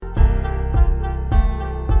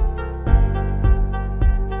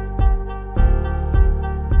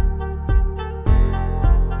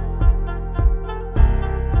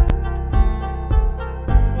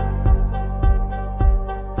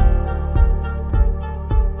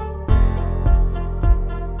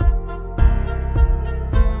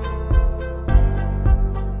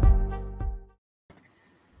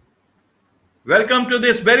Welcome to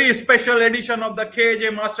this very special edition of the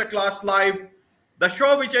KJ Masterclass Live, the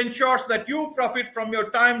show which ensures that you profit from your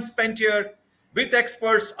time spent here with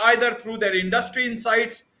experts either through their industry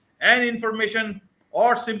insights and information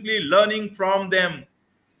or simply learning from them.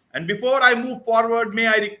 And before I move forward, may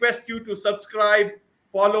I request you to subscribe,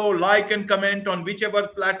 follow, like, and comment on whichever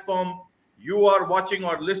platform you are watching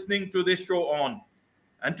or listening to this show on.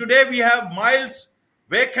 And today we have Miles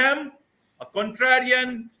Wakeham, a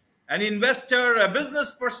contrarian, an investor, a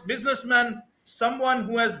businessman, someone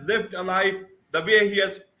who has lived a life the way he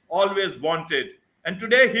has always wanted. And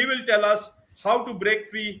today he will tell us how to break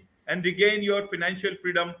free and regain your financial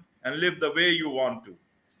freedom and live the way you want to.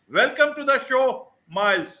 Welcome to the show,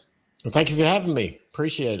 Miles. Well, thank you for having me.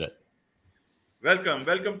 Appreciate it. Welcome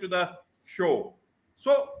to the show.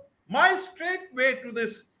 So, Miles, straight way to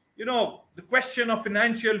this, the question of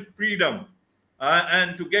financial freedom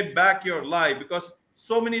and to get back your life, because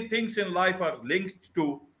so many things in life are linked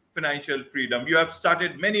to financial freedom. You have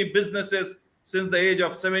started many businesses since the age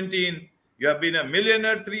of 17. You have been a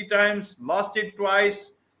millionaire 3 times, lost it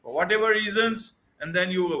twice for whatever reasons, and then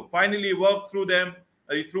you finally work through them,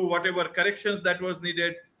 through whatever corrections that was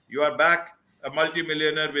needed. You are back a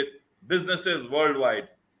multimillionaire with businesses worldwide.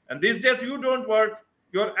 And these days you don't work,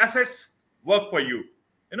 your assets work for you.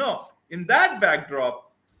 In that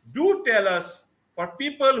backdrop, do tell us, for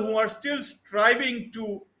people who are still striving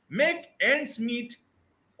to make ends meet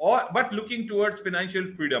but looking towards financial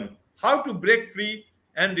freedom, how to break free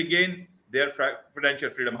and regain their financial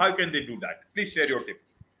freedom. How can they do that? Please share your tips.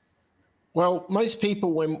 Well, most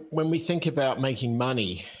people, when we think about making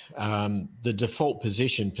money, the default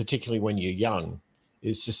position, particularly when you're young,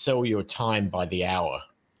 is to sell your time by the hour.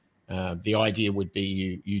 The idea would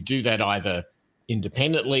be you do that either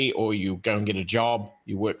independently or you go and get a job,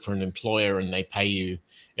 you work for an employer and they pay you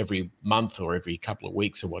every month or every couple of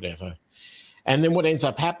weeks or whatever. And then what ends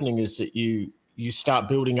up happening is that you start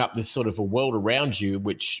building up this sort of a world around you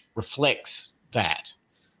which reflects that.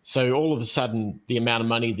 So all of a sudden, the amount of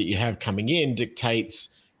money that you have coming in dictates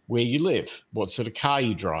where you live, what sort of car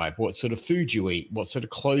you drive, what sort of food you eat, what sort of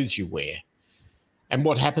clothes you wear. And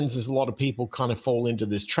what happens is a lot of people kind of fall into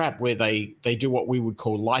this trap where they do what we would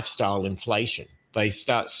call lifestyle inflation. They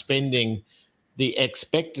start spending the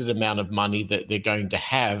expected amount of money that they're going to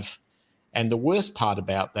have. And the worst part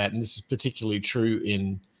about that, and this is particularly true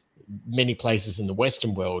in many places in the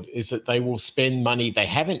Western world, is that they will spend money they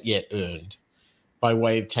haven't yet earned by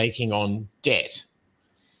way of taking on debt.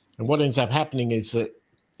 And what ends up happening is that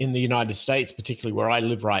in the United States, particularly where I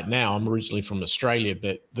live right now, I'm originally from Australia,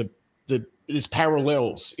 but there's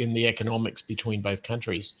parallels in the economics between both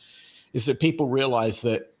countries, is that people realize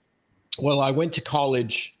that, well, I went to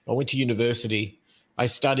college, I went to university, I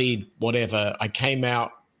studied whatever, I came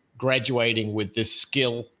out graduating with this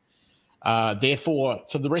skill. Therefore,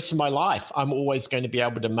 for the rest of my life, I'm always going to be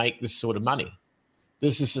able to make this sort of money.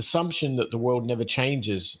 There's this assumption that the world never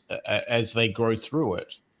changes as they grow through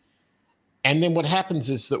it. And then what happens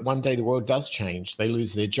is that one day the world does change. They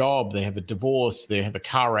lose their job, they have a divorce, they have a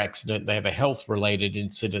car accident, they have a health-related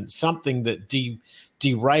incident, something that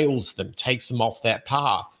derails them, takes them off that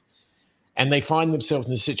path. And they find themselves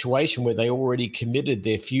in a situation where they already committed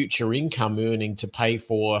their future income earning to pay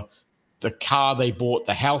for the car they bought,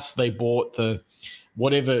 the house they bought, the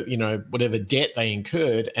whatever debt they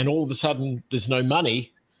incurred, and all of a sudden there's no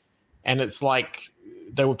money. And it's like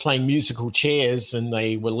they were playing musical chairs and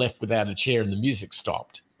they were left without a chair and the music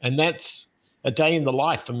stopped. And that's a day in the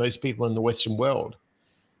life for most people in the Western world.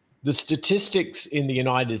 The statistics in the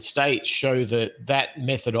United States show that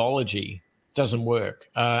methodology doesn't work.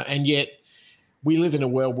 And yet we live in a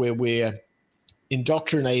world where we're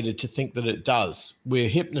indoctrinated to think that it does. We're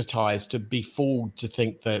hypnotized to be fooled to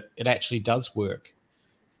think that it actually does work.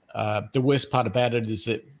 The worst part about it is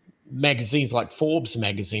that magazines like Forbes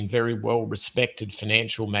magazine, very well-respected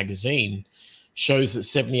financial magazine, shows that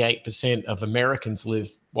 78% of Americans live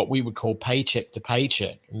what we would call paycheck to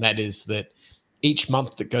paycheck. And that is that each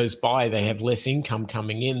month that goes by, they have less income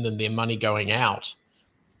coming in than their money going out,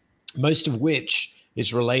 most of which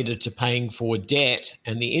is related to paying for debt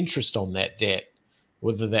and the interest on that debt,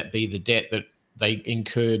 whether that be the debt that they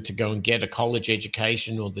incurred to go and get a college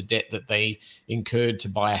education, or the debt that they incurred to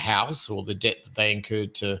buy a house, or the debt that they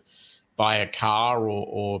incurred to buy a car,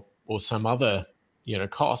 or some other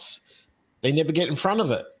costs. They never get in front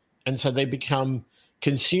of it. And so they become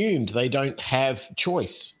consumed. They don't have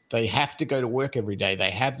choice. They have to go to work every day.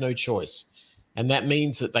 They have no choice. And that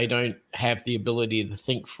means that they don't have the ability to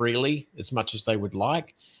think freely as much as they would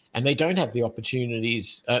like. And they don't have the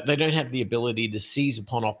opportunities. They don't have the ability to seize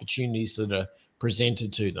upon opportunities that are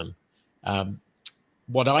presented to them.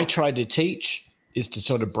 What I try to teach is to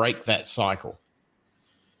sort of break that cycle.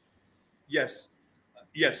 Yes,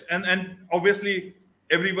 yes, and obviously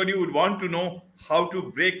everybody would want to know how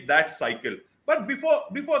to break that cycle. But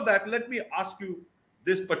before that, let me ask you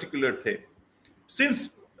this particular thing.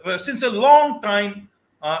 Since a long time,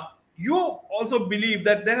 you also believe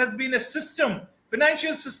that there has been a system,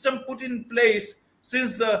 financial system put in place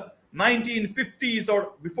since the 1950s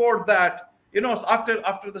or before that.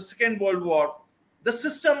 After the Second World War, the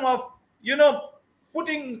system of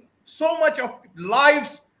putting so much of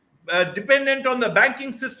lives dependent on the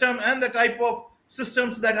banking system and the type of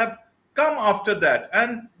systems that have come after that.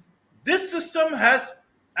 And this system has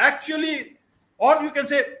actually, or you can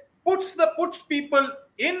say, puts people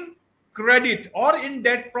in credit or in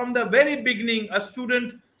debt from the very beginning. A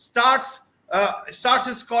student starts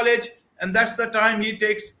his college, and that's the time he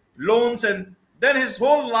takes loans, and then his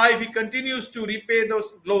whole life he continues to repay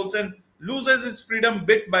those loans and loses his freedom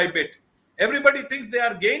bit by bit. Everybody thinks they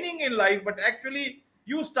are gaining in life, but actually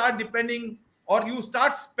you start depending, or you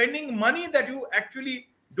start spending money that you actually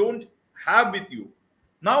don't have with you.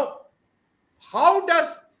 Now, how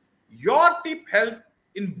does your tip help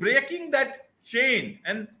in breaking that chain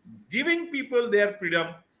and giving people their freedom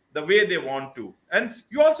the way they want to? And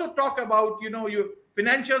you also talk about your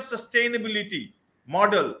financial sustainability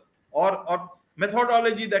model or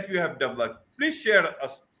methodology that you have developed. Please share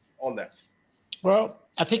us all that. Well,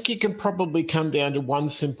 I think you can probably come down to one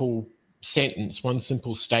simple sentence, one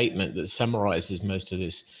simple statement that summarizes most of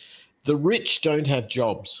this. The rich don't have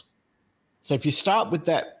jobs. So if you start with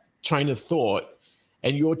that train of thought,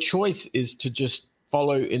 and your choice is to just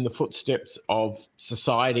follow in the footsteps of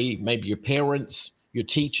society, maybe your parents, your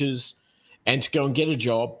teachers, and to go and get a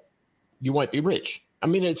job, you won't be rich. I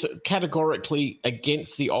mean, it's categorically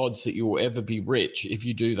against the odds that you will ever be rich if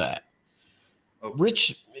you do that.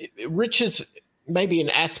 Okay. Rich is maybe an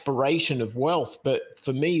aspiration of wealth, but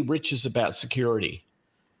for me, rich is about security.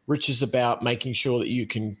 Rich is about making sure that you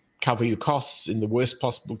can cover your costs in the worst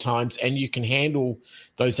possible times, and you can handle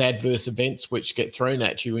those adverse events which get thrown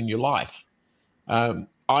at you in your life.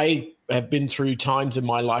 I have been through times in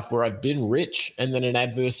my life where I've been rich and then an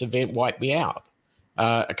adverse event wiped me out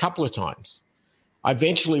a couple of times. I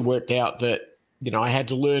eventually worked out that, I had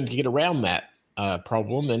to learn to get around that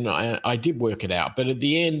problem, and I did work it out. But at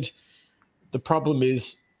the end, the problem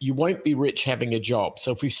is you won't be rich having a job.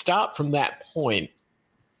 So if we start from that point,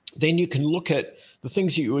 then you can look at the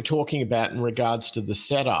things that you were talking about in regards to the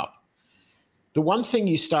setup. The one thing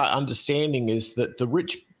you start understanding is that the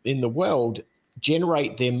rich in the world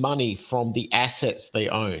generate their money from the assets they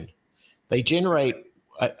own. They generate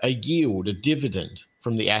a yield, a dividend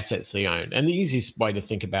from the assets they own. And the easiest way to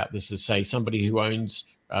think about this is, say, somebody who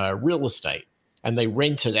owns real estate and they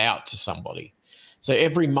rent it out to somebody. So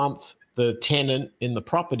every month, the tenant in the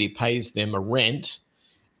property pays them a rent,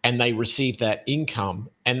 and they receive that income,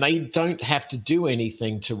 and they don't have to do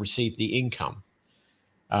anything to receive the income.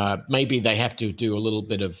 Maybe they have to do a little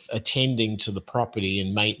bit of attending to the property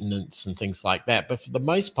and maintenance and things like that. But for the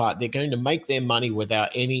most part, they're going to make their money without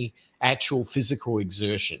any actual physical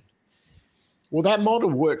exertion. Well, that model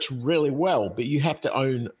works really well, but you have to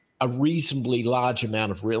own a reasonably large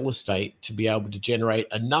amount of real estate to be able to generate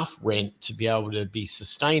enough rent to be able to be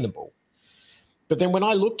sustainable. But then when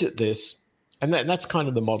I looked at this, and that's kind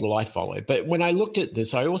of the model I follow. But when I looked at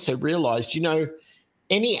this, I also realized,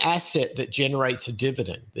 any asset that generates a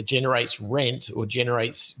dividend, that generates rent or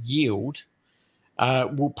generates yield,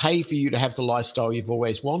 will pay for you to have the lifestyle you've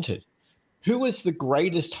always wanted. Who is the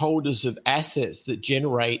greatest holders of assets that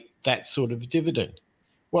generate that sort of dividend?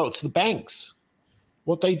 Well, it's the banks.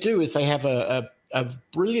 What they do is they have a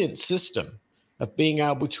brilliant system of being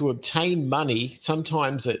able to obtain money,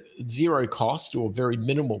 sometimes at zero cost or very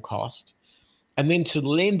minimal cost, and then to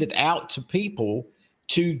lend it out to people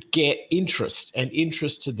to get interest. And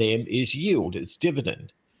interest to them is yield, it's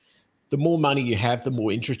dividend. The more money you have, the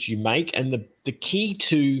more interest you make. And the key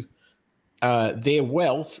to their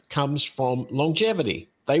wealth comes from longevity.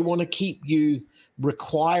 They want to keep you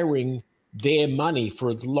requiring their money for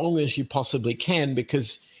as long as you possibly can,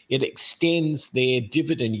 because it extends their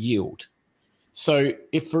dividend yield. So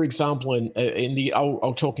if, for example,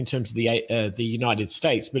 I'll talk in terms of the United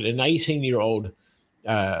States, but an 18-year-old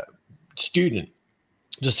student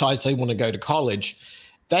decides they want to go to college,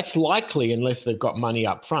 that's likely, unless they've got money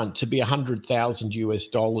up front, to be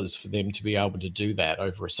 $100,000 for them to be able to do that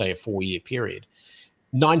over, say, a 4-year period.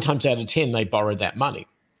 9 times out of 10, they borrowed that money.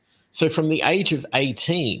 So from the age of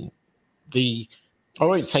 18, I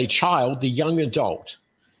won't say child, the young adult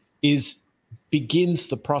begins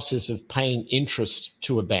the process of paying interest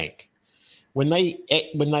to a bank. When they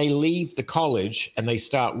leave the college and they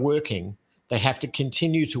start working, they have to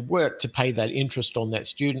continue to work to pay that interest on that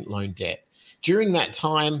student loan debt. During that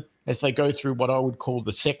time, as they go through what I would call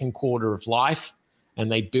the second quarter of life,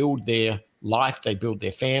 and they build their life, they build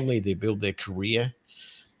their family, they build their career,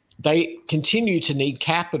 they continue to need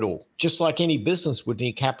capital, just like any business would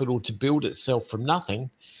need capital to build itself from nothing.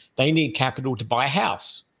 They need capital to buy a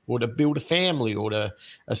house or to build a family or to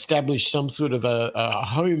establish some sort of a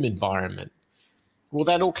home environment. Well,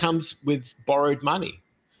 that all comes with borrowed money.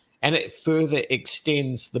 And it further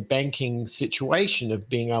extends the banking situation of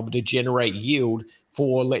being able to generate yield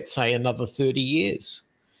for, let's say, another 30 years.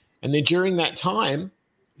 And then during that time,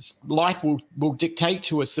 life will dictate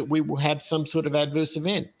to us that we will have some sort of adverse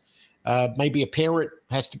event. Maybe a parent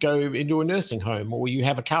has to go into a nursing home, or you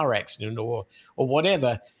have a car accident or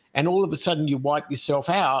whatever. And all of a sudden you wipe yourself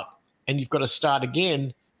out and you've got to start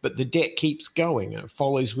again, but the debt keeps going and it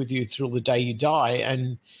follows with you through the day you die.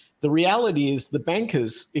 And the reality is the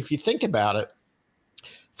bankers, if you think about it,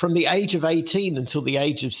 from the age of 18 until the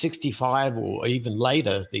age of 65 or even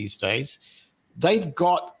later these days, they've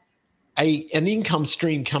got an income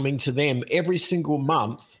stream coming to them every single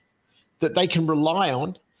month that they can rely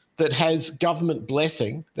on, that has government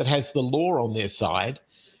blessing, that has the law on their side.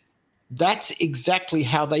 That's exactly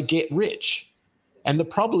how they get rich. And the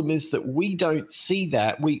problem is that we don't see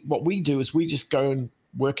that. What we do is we just go and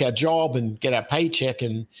work our job and get our paycheck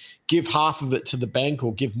and give half of it to the bank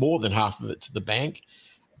or give more than half of it to the bank.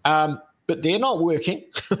 But they're not working.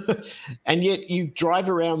 And yet you drive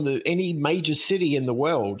around any major city in the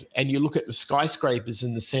world and you look at the skyscrapers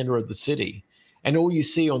in the center of the city, and all you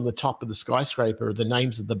see on the top of the skyscraper are the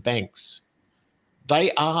names of the banks.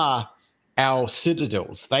 They are our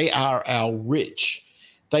citadels. They are our rich.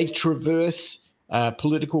 They traverse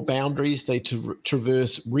political boundaries. They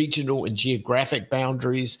traverse regional and geographic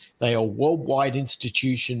boundaries. They are worldwide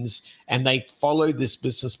institutions, and they follow this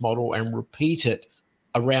business model and repeat it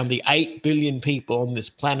around the 8 billion people on this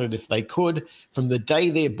planet if they could, from the day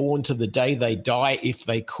they're born to the day they die if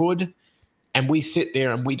they could. And we sit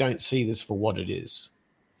there and we don't see this for what it is.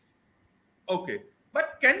 Okay.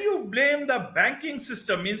 But can you blame the banking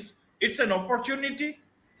system? Means it's an opportunity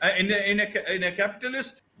in a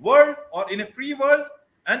capitalist world or in a free world,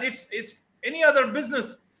 and it's any other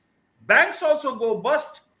business. Banks also go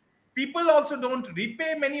bust. People also don't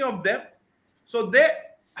repay many of them. So they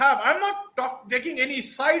have, I'm not taking any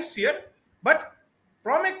sides here, but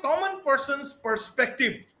from a common person's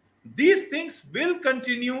perspective, these things will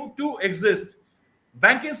continue to exist.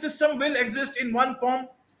 Banking system will exist in one form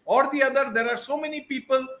or the other. There are so many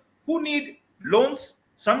people who need loans.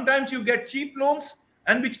 Sometimes you get cheap loans,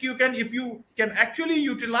 and which you can, if you can actually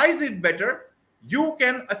utilize it better, you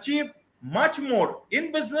can achieve much more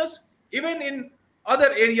in business, even in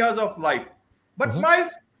other areas of life. But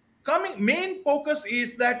Miles, main focus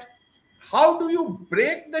is that how do you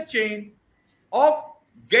break the chain of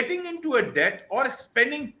getting into a debt or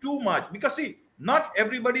spending too much? Because see, not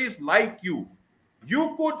everybody is like you.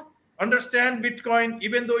 You could understand Bitcoin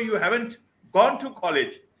even though you haven't gone to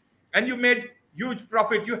college, and you made huge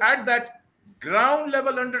profit. You had that ground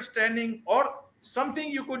level understanding or something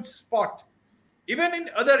you could spot. Even in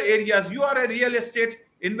other areas, you are a real estate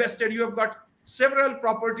investor. You have got several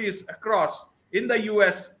properties across in the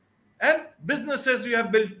US and businesses you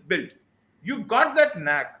have built. You got that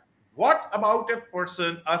knack. What about a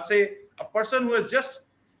person, say a person who has just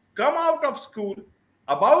come out of school,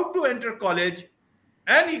 about to enter college,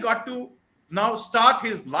 and he got to now start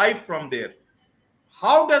his life from there?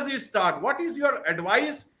 How does he start? What is your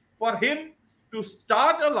advice for him to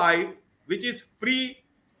start a life which is free,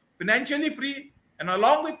 financially free, and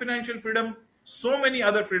along with financial freedom, so many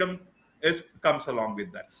other freedom comes along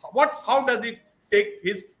with that? How does he take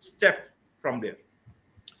his step from there?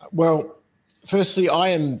 Well, firstly, I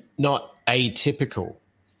am not atypical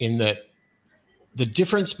in that the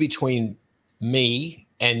difference between me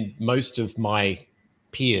and most of my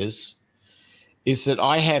peers is that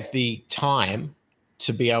I have the time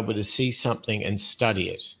to be able to see something and study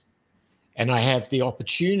it. And I have the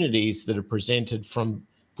opportunities that are presented from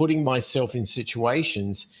putting myself in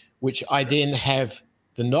situations which I then have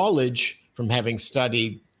the knowledge from having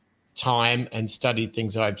studied time and studied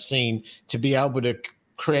things I've seen to be able to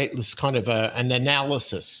create this kind of an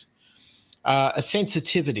analysis, a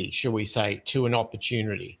sensitivity, shall we say, to an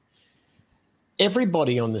opportunity.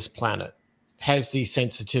 Everybody on this planet has the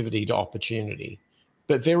sensitivity to opportunity,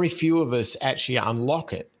 but very few of us actually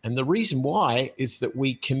unlock it. And the reason why is that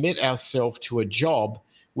we commit ourselves to a job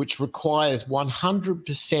which requires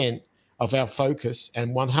 100% of our focus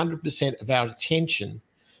and 100% of our attention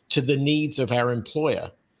to the needs of our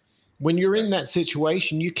employer. When you're in that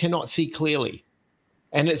situation, you cannot see clearly.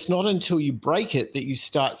 And it's not until you break it that you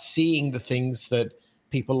start seeing the things that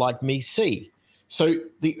people like me see. So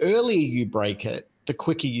the earlier you break it, the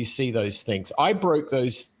quicker you see those things. I broke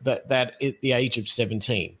that at the age of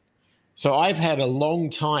 17. So I've had a long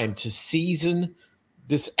time to season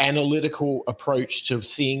this analytical approach to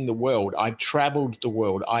seeing the world. I've traveled the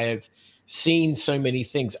world. I have seen so many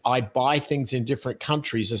things. I buy things in different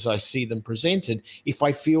countries as I see them presented if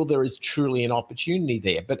I feel there is truly an opportunity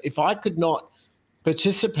there. But if I could not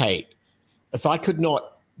participate, if I could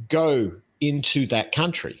not go into that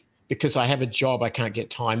country because I have a job, I can't get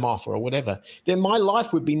time off or whatever, then my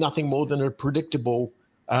life would be nothing more than a predictable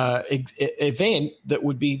event that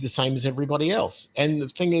would be the same as everybody else. And the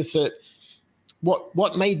thing is that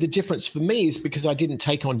what made the difference for me is because I didn't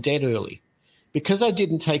take on debt early. Because I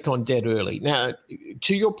didn't take on debt early. Now,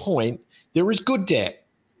 to your point, there is good debt.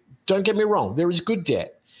 Don't get me wrong, there is good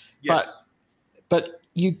debt. Yes.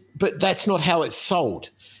 But that's not how it's sold.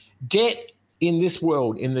 Debt in this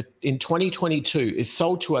world in 2022 is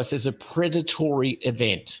sold to us as a predatory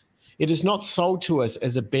event. It is not sold to us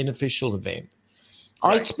as a beneficial event.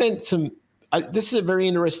 Right. This is a very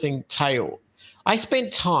interesting tale. I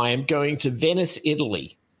spent time going to Venice,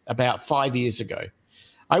 Italy about 5 years ago.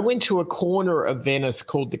 I went to a corner of Venice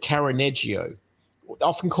called the Carnegie,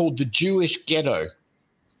 often called the Jewish ghetto.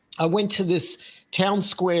 I went to this town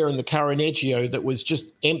square in the Carnegie that was just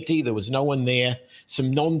empty. There was no one there,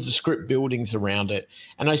 some nondescript buildings around it.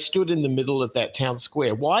 And I stood in the middle of that town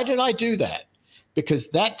square. Why did I do that? Because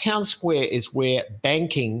that town square is where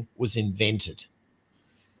banking was invented.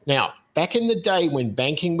 Now, back in the day when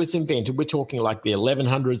banking was invented, we're talking like the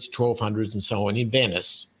 1100s, 1200s, and so on in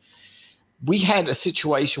Venice, we had a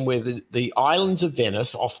situation where the islands of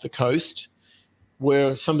Venice off the coast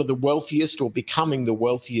were some of the wealthiest or becoming the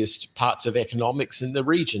wealthiest parts of economics in the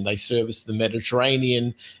region. They serviced the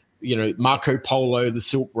Mediterranean, Marco Polo, the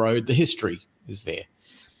Silk Road, the history is there.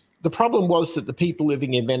 The problem was that the people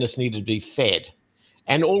living in Venice needed to be fed.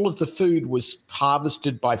 And all of the food was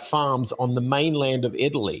harvested by farms on the mainland of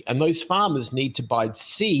Italy. And those farmers need to buy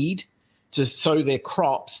seed to sow their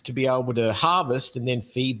crops to be able to harvest and then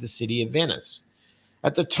feed the city of Venice.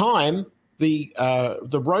 At the time, the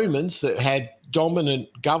Romans that had dominant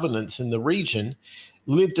governance in the region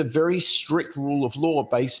lived a very strict rule of law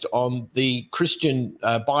based on the Christian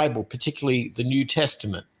Bible, particularly the New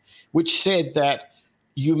Testament, which said that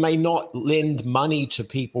you may not lend money to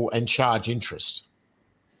people and charge interest.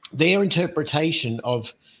 Their interpretation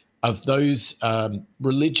of those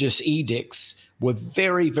religious edicts were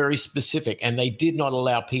very, very specific, and they did not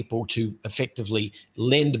allow people to effectively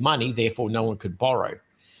lend money, therefore no one could borrow.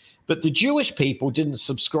 But the Jewish people didn't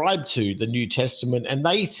subscribe to the New Testament, and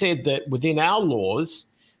they said that within our laws,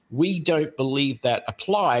 we don't believe that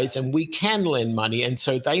applies, and we can lend money. And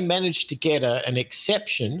so they managed to get an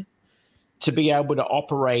exception to be able to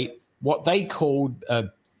operate what they called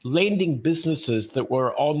lending businesses that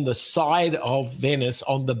were on the side of Venice,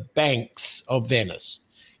 on the banks of Venice,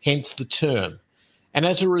 hence the term. And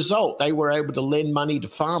as a result, they were able to lend money to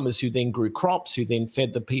farmers who then grew crops, who then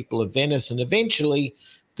fed the people of Venice. And eventually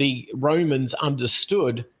the Romans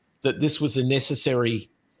understood that this was a necessary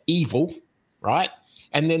evil, right?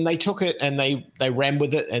 And then they took it and they ran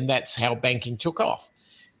with it, and that's how banking took off.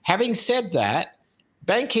 Having said that,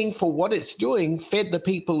 banking, for what it's doing, fed the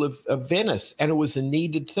people of Venice, and it was a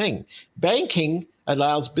needed thing. Banking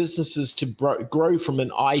allows businesses to grow from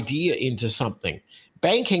an idea into something.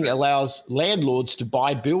 Banking allows landlords to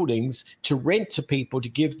buy buildings to rent to people to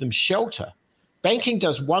give them shelter. Banking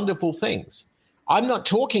does wonderful things. I'm not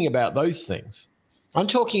talking about those things. I'm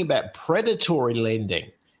talking about predatory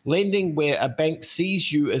lending where a bank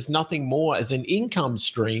sees you as nothing more as an income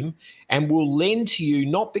stream and will lend to you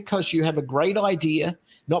not because you have a great idea,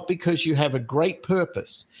 not because you have a great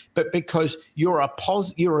purpose, but because you're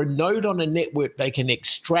a node on a network they can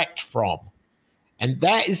extract from. And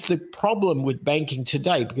that is the problem with banking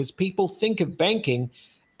today, because people think of banking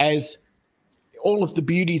as all of the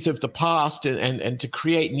beauties of the past and to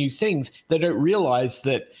create new things. They don't realize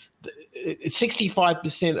that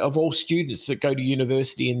 65% of all students that go to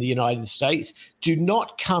university in the United States do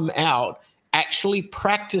not come out actually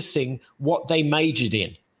practicing what they majored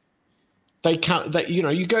in. They can't,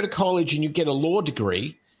 you go to college and you get a law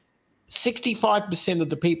degree. 65%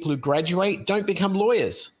 of the people who graduate don't become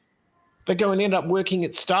lawyers. They go and end up working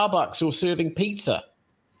at Starbucks or serving pizza.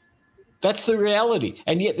 That's the reality.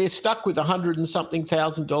 And yet they're stuck with $100 and something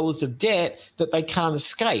thousand of debt that they can't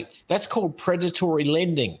escape. That's called predatory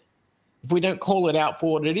lending. If we don't call it out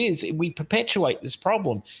for what it is, we perpetuate this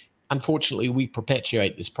problem. Unfortunately, we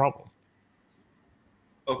perpetuate this problem.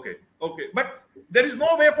 Okay. Okay, but there is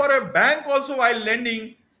no way for a bank also while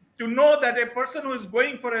lending to know that a person who is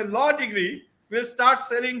going for a law degree will start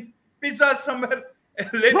selling pizza somewhere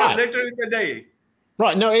Right. later in the day.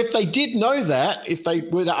 Right. No, if they did know that, if they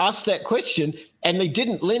were to ask that question and they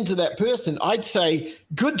didn't lend to that person, I'd say,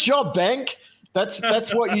 good job, bank.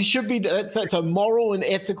 That's what you should be. That's a moral and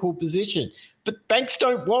ethical position. But banks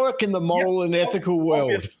don't work in the moral and ethical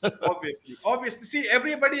world. Obviously. See,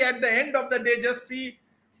 everybody at the end of the day just see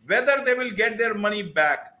whether they will get their money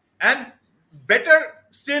back, and better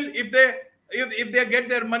still if they get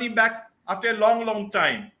their money back after a long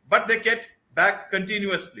time, but they get back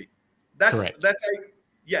continuously. Correct.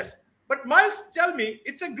 Yes. But Miles, tell me,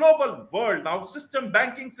 it's a global world now.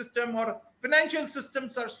 Banking system or financial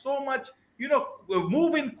systems are so much,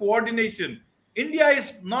 move in coordination. India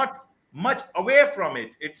is not much away from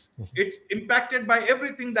it. It's impacted by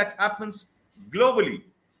everything that happens globally.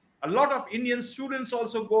 A lot of Indian students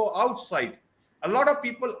also go outside. A lot of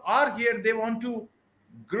people are here. They want to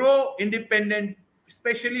grow independent,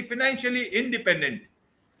 especially financially independent.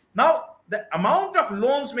 Now, the amount of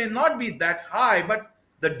loans may not be that high, but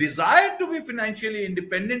the desire to be financially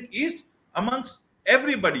independent is amongst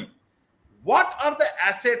everybody. What are the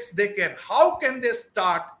assets how can they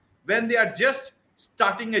start when they are just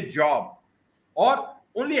starting a job or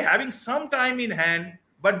only having some time in hand,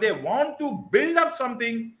 but they want to build up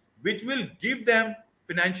something which will give them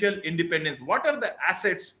financial independence? What are the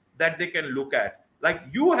assets that they can look at? Like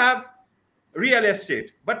you have real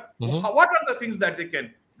estate, but what are the things that they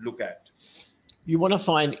can look at? You want to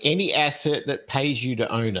find any asset that pays you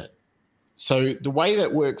to own it. So the way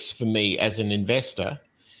that works for me as an investor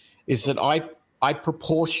is that I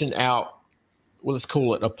proportion out, well, let's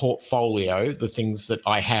call it a portfolio, the things that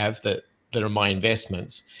I have that are my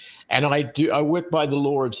investments. And I work by the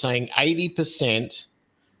law of saying 80%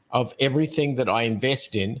 of everything that I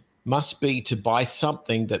invest in must be to buy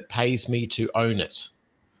something that pays me to own it.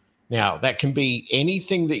 Now, that can be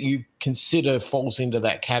anything that you consider falls into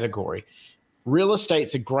that category. Real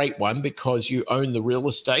estate's a great one because you own the real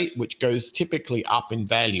estate, which goes typically up in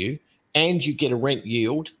value, and you get a rent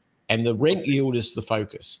yield, and the rent yield is the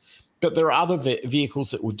focus. But there are other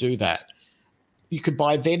vehicles that will do that. You could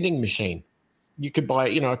buy a vending machine. You could buy,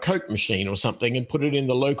 a Coke machine or something and put it in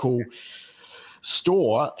the local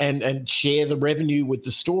store and share the revenue with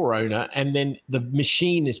the store owner, and then the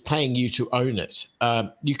machine is paying you to own it.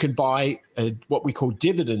 You can buy what we call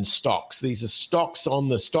dividend stocks. These are stocks on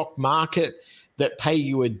the stock market that pay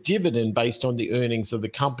you a dividend based on the earnings of the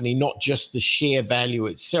company, not just the share value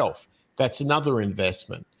itself. That's another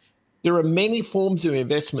investment. There are many forms of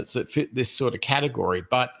investments that fit this sort of category,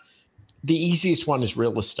 but the easiest one is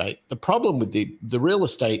real estate. The problem with the real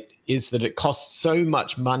estate is that it costs so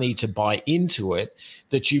much money to buy into it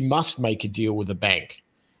that you must make a deal with a bank.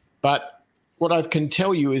 But what I can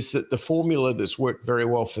tell you is that the formula that's worked very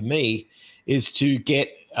well for me is to get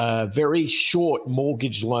very short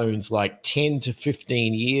mortgage loans, like 10 to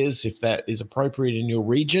 15 years, if that is appropriate in your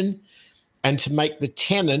region, and to make the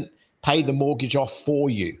tenant pay the mortgage off for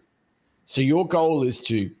you. So your goal is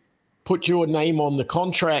to put your name on the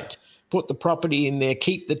contract, put the property in there,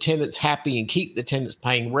 keep the tenants happy and keep the tenants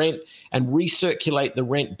paying rent, and recirculate the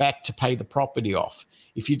rent back to pay the property off.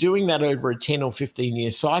 If you're doing that over a 10 or 15-year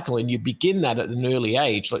cycle and you begin that at an early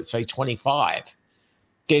age, let's say 25,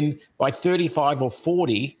 then by 35 or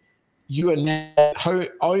 40, you are now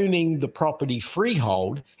owning the property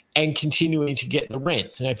freehold and continuing to get the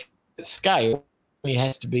rents. And if at scale, it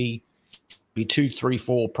has to be 2, 3,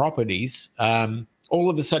 4 properties, all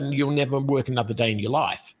of a sudden you'll never work another day in your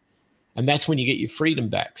life. And that's when you get your freedom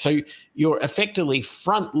back. So you're effectively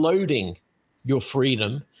front-loading your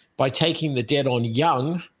freedom by taking the debt on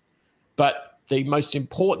young. But the most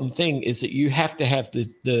important thing is that you have to have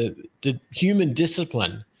the human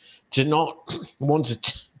discipline to not want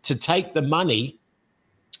to take the money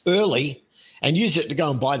early and use it to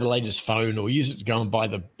go and buy the latest phone or use it to go and buy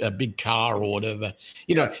the big car or whatever.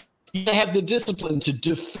 You have the discipline to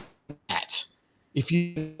defer that. If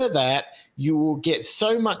you do that, you will get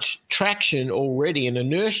so much traction already and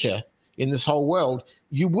inertia in this whole world,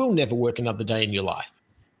 you will never work another day in your life.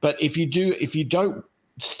 But if you don't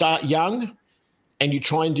start young and you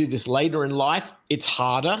try and do this later in life, it's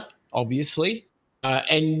harder, obviously.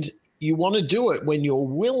 And you want to do it when you're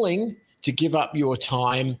willing to give up your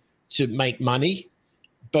time to make money,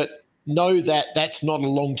 but know that that's not a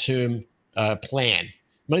long-term plan.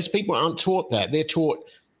 Most people aren't taught that. They're taught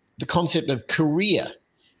the concept of career,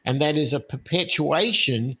 and that is a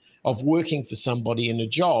perpetuation of working for somebody in a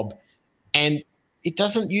job, and it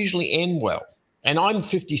doesn't usually end well. And I'm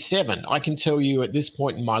 57. I can tell you at this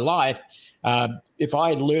point in my life, if I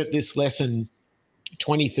had learnt this lesson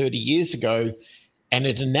 20, 30 years ago and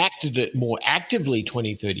had enacted it more actively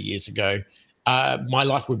 20, 30 years ago, my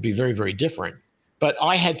life would be very, very different. But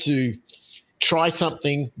I had to try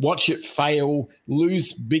something, watch it fail,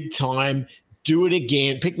 lose big time, do it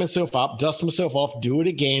again, pick myself up, dust myself off, do it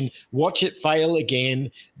again, watch it fail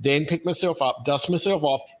again, then pick myself up, dust myself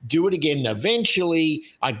off, do it again. And eventually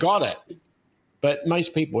I got it. But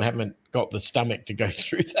most people haven't got the stomach to go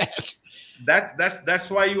through that.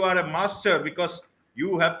 That's why you are a master, because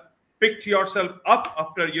you have picked yourself up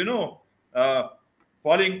after,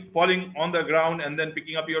 falling on the ground and then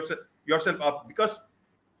picking up yourself up. Because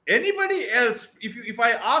anybody else, if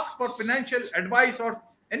I ask for financial advice or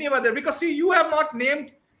any other, because see, you have not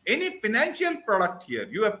named any financial product here.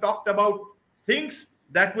 You have talked about things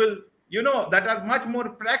that will, that are much more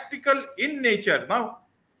practical in nature. Now,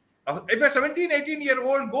 if a 17,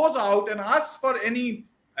 18-year-old goes out and asks for any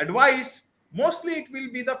advice, mostly it will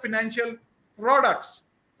be the financial products.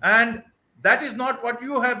 And that is not what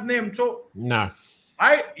you have named. So, no.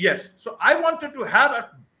 So I wanted to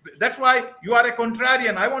have that's why you are a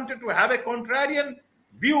contrarian. I wanted to have a contrarian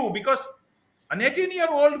view, because an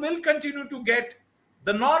 18-year-old will continue to get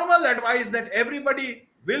the normal advice that everybody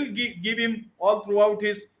will give him all throughout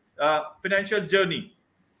his financial journey.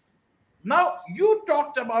 Now, you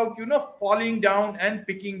talked about, falling down and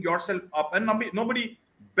picking yourself up, and nobody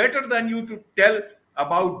better than you to tell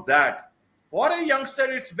about that. For a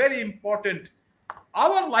youngster, it's very important.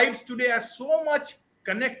 Our lives today are so much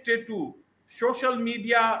connected to social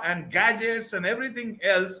media and gadgets and everything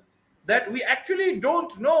else that we actually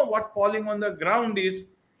don't know what falling on the ground is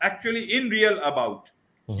actually in real about.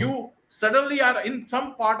 Mm-hmm. You suddenly are in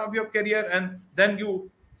some part of your career and then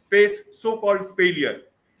you face so-called failure,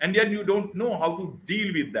 and then you don't know how to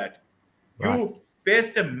deal with that. Right. You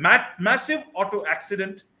faced a massive auto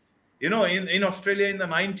accident, in Australia in the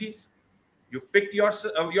 90s. You picked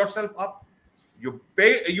yourself up.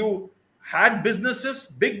 You had businesses,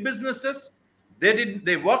 big businesses.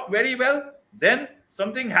 They worked very well. Then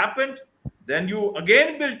something happened. Then you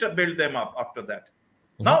again build them up after that.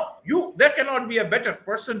 Mm-hmm. Now there cannot be a better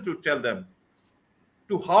person to tell them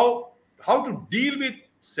to how to deal with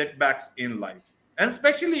setbacks in life, and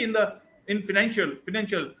especially in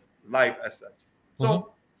financial life as such. So,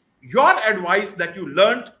 mm-hmm. Your advice that you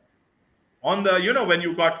learned on the when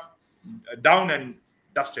you got down and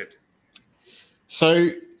dusted. So,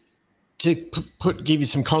 to give you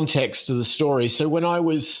some context to the story. So when I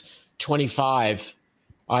was 25,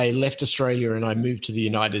 I left Australia and I moved to the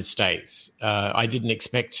United States. I didn't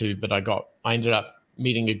expect to, but I ended up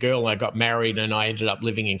meeting a girl, and I got married, and I ended up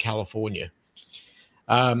living in California.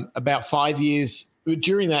 About 5 years,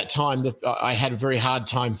 during that time, I had a very hard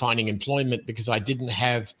time finding employment because I didn't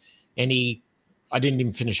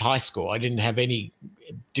even finish high school. I didn't have any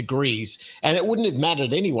degrees, and it wouldn't have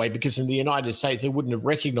mattered anyway, because in the United States, they wouldn't have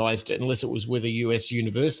recognized it unless it was with a US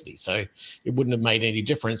university. So it wouldn't have made any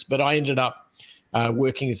difference. But I ended up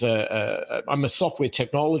working as I'm a software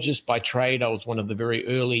technologist by trade. I was one of the very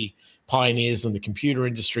early pioneers in the computer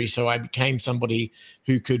industry. So I became somebody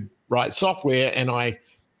who could write software, and I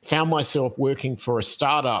found myself working for a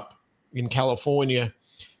startup in California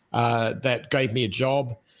that gave me a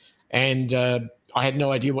job. And I had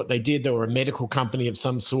no idea what they did. They were a medical company of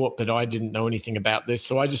some sort, but I didn't know anything about this.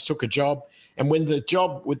 So I just took a job. And when the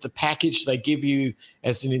job with the package they give you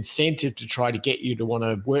as an incentive to try to get you to want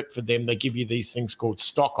to work for them, they give you these things called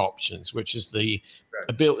stock options, which is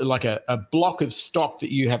like a block of stock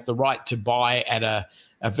that you have the right to buy at a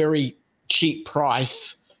very cheap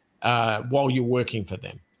price while you're working for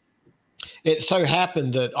them. It so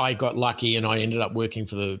happened that I got lucky and I ended up working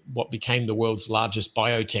for what became the world's largest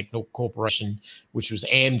biotech corporation, which was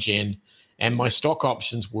Amgen. And my stock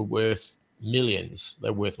options were worth millions.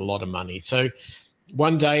 They're worth a lot of money. So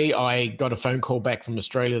one day I got a phone call back from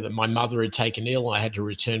Australia that my mother had taken ill. I had to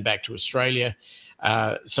return back to Australia.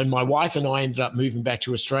 So my wife and I ended up moving back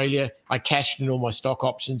to Australia. I cashed in all my stock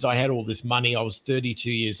options. I had all this money. I was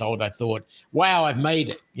 32 years old. I thought, wow, I've made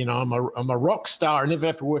it. I'm a rock star. I never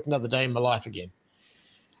have to work another day in my life again.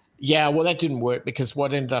 Yeah, well, that didn't work, because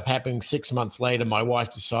what ended up happening 6 months later, my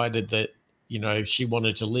wife decided that, she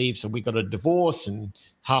wanted to leave. So we got a divorce, and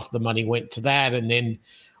half the money went to that. And then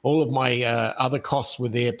all of my other costs were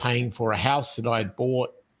there, paying for a house that I had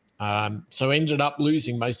bought. So I ended up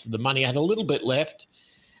losing most of the money. I had a little bit left.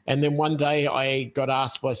 And then one day I got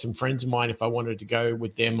asked by some friends of mine if I wanted to go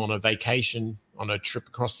with them on a vacation, on a trip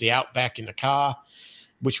across the outback in a car,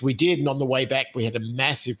 which we did. And on the way back, we had a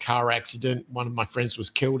massive car accident. One of my friends was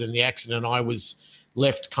killed in the accident. I was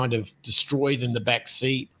left kind of destroyed in the back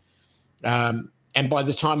seat. And by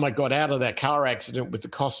the time I got out of that car accident with the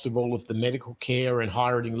cost of all of the medical care and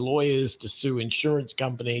hiring lawyers to sue insurance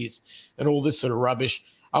companies and all this sort of rubbish,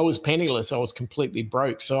 I was penniless. I was completely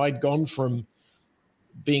broke. So I'd gone from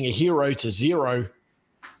being a hero to zero.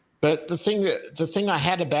 But the thing I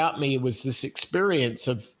had about me was this experience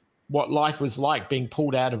of what life was like being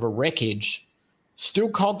pulled out of a wreckage, still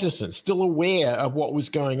cognizant, still aware of what was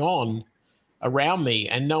going on around me,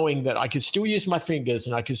 and knowing that I could still use my fingers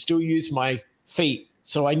and I could still use my feet.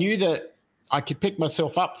 So I knew that I could pick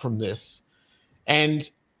myself up from this, and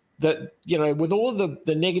that, you know, with all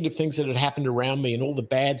the negative things that had happened around me and all the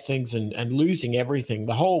bad things and losing everything,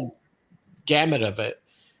 the whole gamut of it,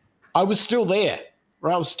 I was still there,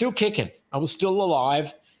 right? I was still kicking. I was still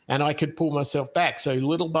alive, and I could pull myself back. So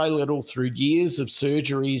little by little, through years of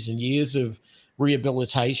surgeries and years of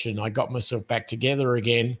rehabilitation, I got myself back together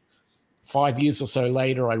again. 5 years or so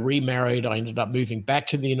later, I remarried. I ended up moving back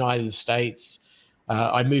to the United States.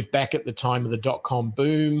 I moved back at the time of the dot-com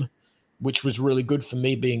boom, which was really good for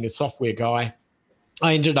me being a software guy.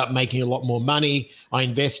 I ended up making a lot more money. I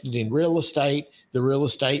invested in real estate. The real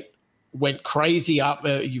estate went crazy up,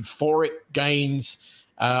 euphoric gains.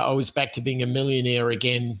 I was back to being a millionaire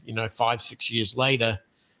again, 5-6 years later.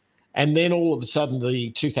 And then all of a sudden,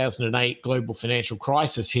 the 2008 global financial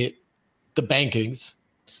crisis hit the bankings.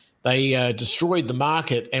 They destroyed the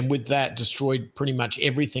market, and with that destroyed pretty much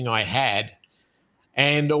everything I had.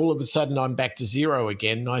 And all of a sudden I'm back to zero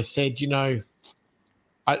again. And I said,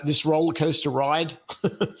 this roller coaster ride,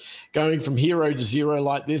 going from hero to zero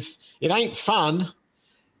like this, it ain't fun.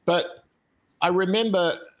 But I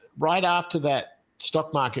remember right after that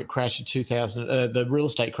stock market crash in the real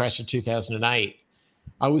estate crash in 2008,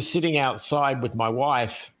 I was sitting outside with my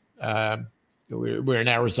wife. We're in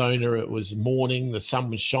Arizona. It was morning. The sun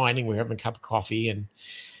was shining. We were having a cup of coffee, and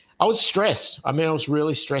I was stressed. I was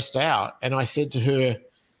really stressed out. And I said to her,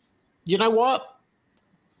 you know what?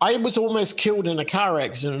 I was almost killed in a car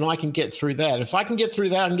accident, and I can get through that. If I can get through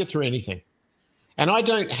that, I can get through anything. And I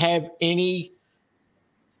don't have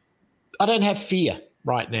fear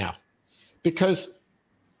right now, because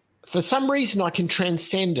for some reason I can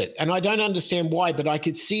transcend it. And I don't understand why, but I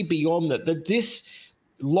could see beyond that this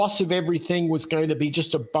loss of everything was going to be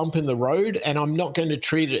just a bump in the road, and I'm not going to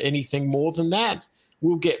treat it anything more than that.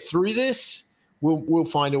 We'll get through this. We'll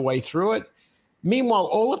find a way through it. Meanwhile,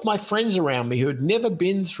 all of my friends around me who had never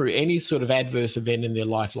been through any sort of adverse event in their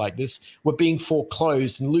life like this were being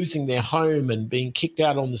foreclosed and losing their home and being kicked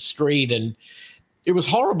out on the street. And it was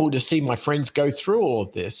horrible to see my friends go through all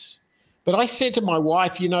of this. But I said to my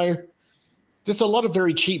wife, there's a lot of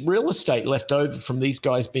very cheap real estate left over from these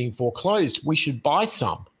guys being foreclosed. We should buy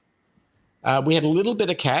some. We had a little bit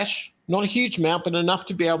of cash, not a huge amount, but enough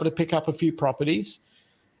to be able to pick up a few properties.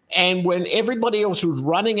 And when everybody else was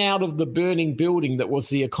running out of the burning building that was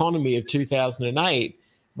the economy of 2008,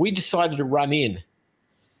 we decided to run in.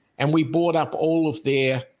 And we bought up all of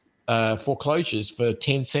their foreclosures for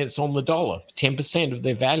 10 cents on the dollar, 10% of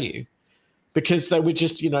their value. Because they were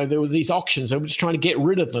just, there were these auctions. They were just trying to get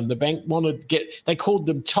rid of them. The bank they called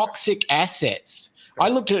them toxic assets. I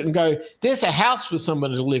looked at it and go, there's a house for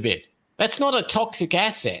someone to live in. That's not a toxic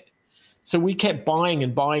asset. So we kept buying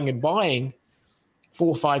and buying and buying. 4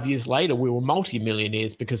 or 5 years later, we were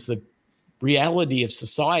multimillionaires, because the reality of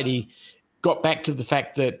society got back to the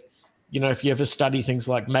fact that, if you ever study things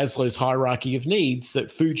like Maslow's hierarchy of needs, that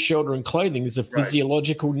food, shelter, and clothing is a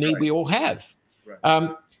physiological need we all have.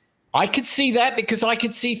 Right. I could see that because I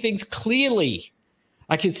could see things clearly.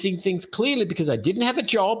 I could see things clearly because I didn't have a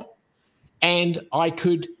job, and I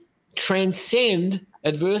could transcend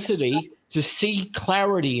adversity to see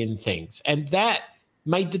clarity in things. And that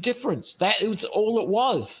made the difference. That was all it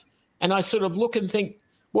was. And I sort of look and think,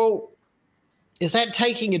 well, is that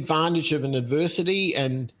taking advantage of an adversity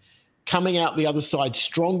and coming out the other side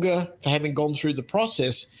stronger for having gone through the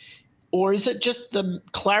process? Or is it just the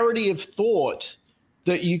clarity of thought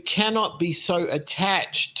that you cannot be so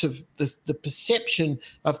attached to the perception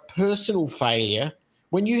of personal failure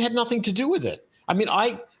when you had nothing to do with it?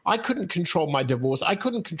 I couldn't control my divorce. I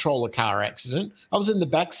couldn't control a car accident. I was in the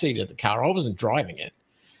back seat of the car. I wasn't driving it.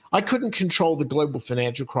 I couldn't control the global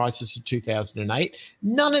financial crisis of 2008.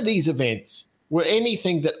 None of these events were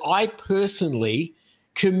anything that I personally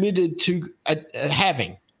committed to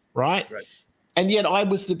having, right? And yet I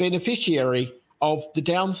was the beneficiary of the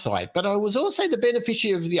downside, but I was also the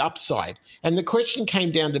beneficiary of the upside. And the question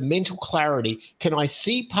came down to mental clarity. Can I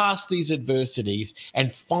see past these adversities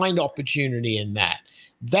and find opportunity in that?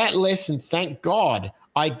 That lesson, thank God,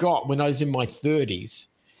 I got when I was in my 30s.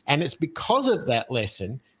 And it's because of that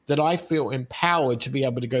lesson that I feel empowered to be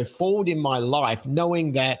able to go forward in my life,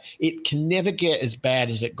 knowing that it can never get as bad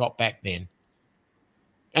as it got back then.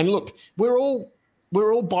 And look, we're all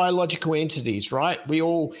biological entities, right? We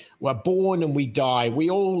all were born and we die. We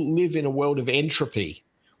all live in a world of entropy.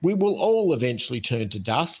 We will all eventually turn to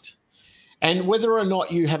dust. And whether or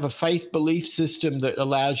not you have a faith belief system that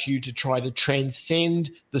allows you to try to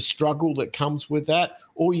transcend the struggle that comes with that,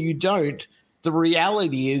 or you don't, the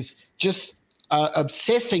reality is just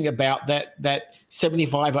obsessing about that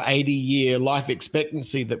 75 or 80 year life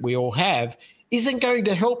expectancy that we all have isn't going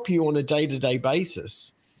to help you on a day-to-day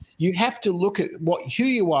basis. You have to look at who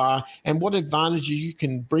you are and what advantages you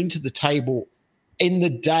can bring to the table in the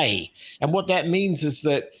day. And what that means is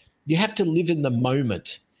that you have to live in the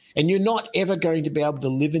moment. And you're not ever going to be able to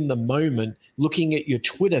live in the moment looking at your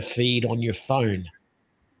Twitter feed on your phone.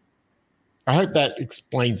 I hope that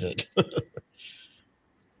explains it.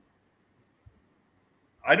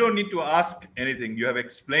 I don't need to ask anything. You have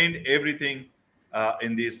explained everything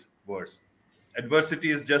in these words.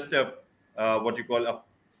 Adversity is just what you call a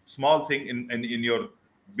small thing in your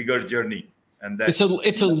bigger journey, and that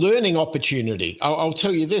it's a learning opportunity. I'll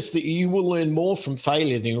tell you this: that you will learn more from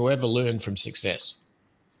failure than you'll ever learn from success.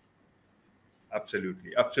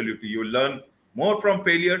 Absolutely, absolutely. You will learn more from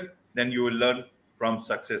failure than you will learn from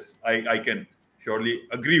success. I can surely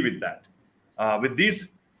agree with that. With this,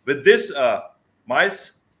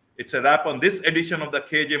 Miles, it's a wrap on this edition of the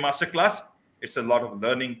KJ Masterclass. It's a lot of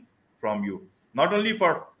learning from you, not only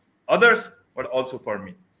for others but also for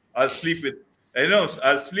me. I'll sleep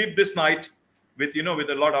this night with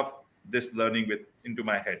a lot of this learning into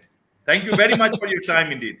my head. Thank you very much for your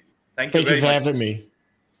time, indeed. Thank you for very much. having me.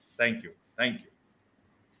 Thank you. Thank you.